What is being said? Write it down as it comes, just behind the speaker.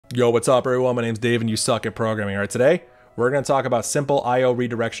Yo, what's up everyone? My name's Dave and you suck at programming. Alright, today we're going to talk about simple IO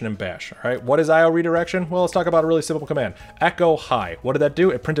redirection in Bash. Alright, what is IO redirection? Well, let's talk about a really simple command. Echo hi. What did that do?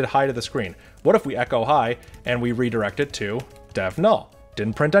 It printed hi to the screen. What if we echo hi and we redirect it to dev null?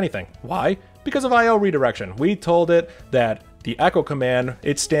 Didn't print anything. Why? Because of IO redirection. We told it that the echo command,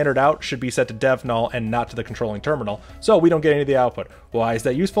 its standard out, should be set to dev null and not to the controlling terminal, so we don't get any of the output. Why is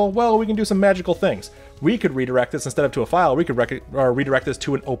that useful? Well, we can do some magical things. We could redirect this instead of to a file, we could redirect this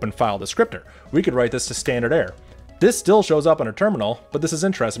to an open file descriptor. We could write this to standard error. This still shows up on a terminal, but this is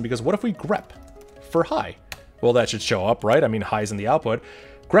interesting because what if we grep for hi? Well, that should show up, right? I mean, hi's in the output.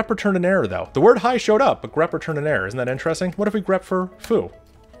 Grep returned an error though. The word hi showed up, but grep returned an error. Isn't that interesting? What if we grep for foo?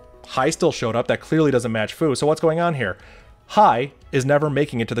 Hi still showed up. That clearly doesn't match foo. So what's going on here? Hi is never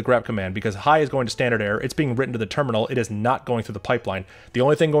making it to the grep command because hi is going to standard error. It's being written to the terminal. It is not going through the pipeline. The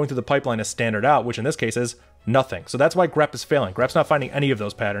only thing going through the pipeline is standard out, which in this case is nothing. So that's why grep is failing. Grep's not finding any of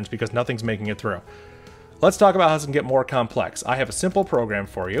those patterns because nothing's making it through. Let's talk about how this can get more complex. I have a simple program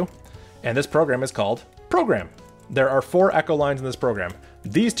for you, and this program is called program. There are 4 echo lines in this program.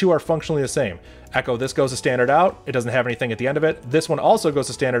 These two are functionally the same. Echo, this goes to standard out. It doesn't have anything at the end of it. This one also goes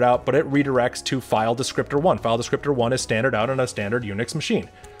to standard out, but it redirects to file descriptor 1. File descriptor 1 is standard out on a standard Unix machine.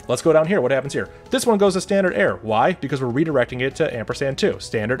 Let's go down here. What happens here? This one goes to standard error. Why? Because we're redirecting it to &2,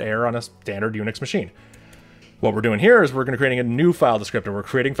 standard error on a standard Unix machine. What we're doing here is we're going to creating a new file descriptor. We're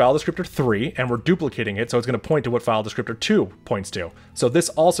creating file descriptor 3 and we're duplicating it, so it's going to point to what file descriptor 2 points to. So this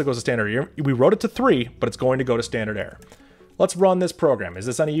also goes to standard error. We wrote it to 3, but it's going to go to standard error. Let's run this program. Is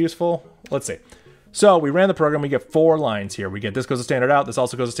this any useful? Let's see. So we ran the program, we get 4 lines here. We get this goes to standard out, this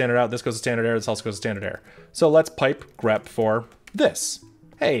also goes to standard out, this goes to standard error, this also goes to standard error. So let's pipe grep for this.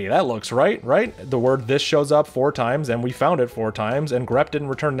 Hey, that looks right? The word this shows up 4 times and we found it 4 times and grep didn't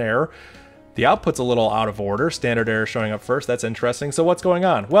return an error. The output's a little out of order, standard error showing up first, that's interesting. So what's going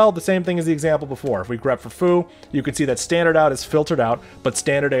on? Well, the same thing as the example before. If we grep for foo, you can see that standard out is filtered out, but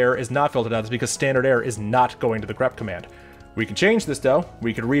standard error is not filtered out. That's because standard error is not going to the grep command. We can change this though.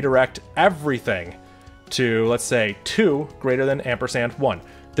 We could redirect everything to, let's say, 2 greater than &1.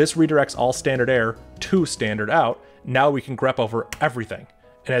 This redirects all standard error to standard out. Now we can grep over everything.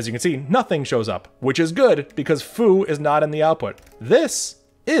 And as you can see, nothing shows up, which is good because foo is not in the output. This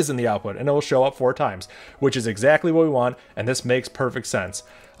is in the output and it will show up 4 times, which is exactly what we want, and this makes perfect sense.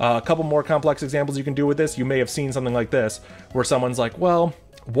 A couple more complex examples you can do with this. You may have seen something like this, where someone's like, well,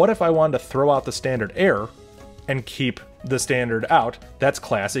 what if I wanted to throw out the standard error and keep the standard out? That's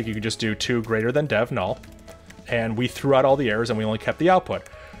classic. You could just do 2 greater than dev null, and we threw out all the errors and we only kept the output.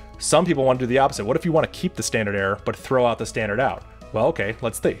 Some people want to do the opposite. What if you want to keep the standard error but throw out the standard out? Well, okay,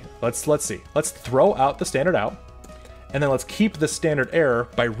 let's see. Let's throw out the standard out, and then let's keep the standard error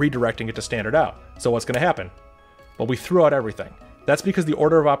by redirecting it to standard out. So what's going to happen? Well, we threw out everything. That's because the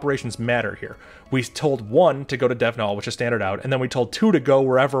order of operations matter here. We told 1 to go to dev null, which is standard out, and then we told 2 to go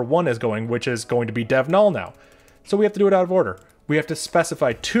wherever 1 is going, which is going to be dev null now. So we have to do it out of order. We have to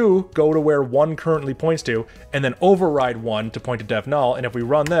specify 2 go to where 1 currently points to, and then override 1 to point to dev null, and if we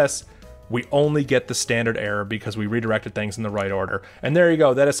run this, we only get the standard error because we redirected things in the right order. And there you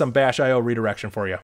go, that is some Bash IO redirection for you.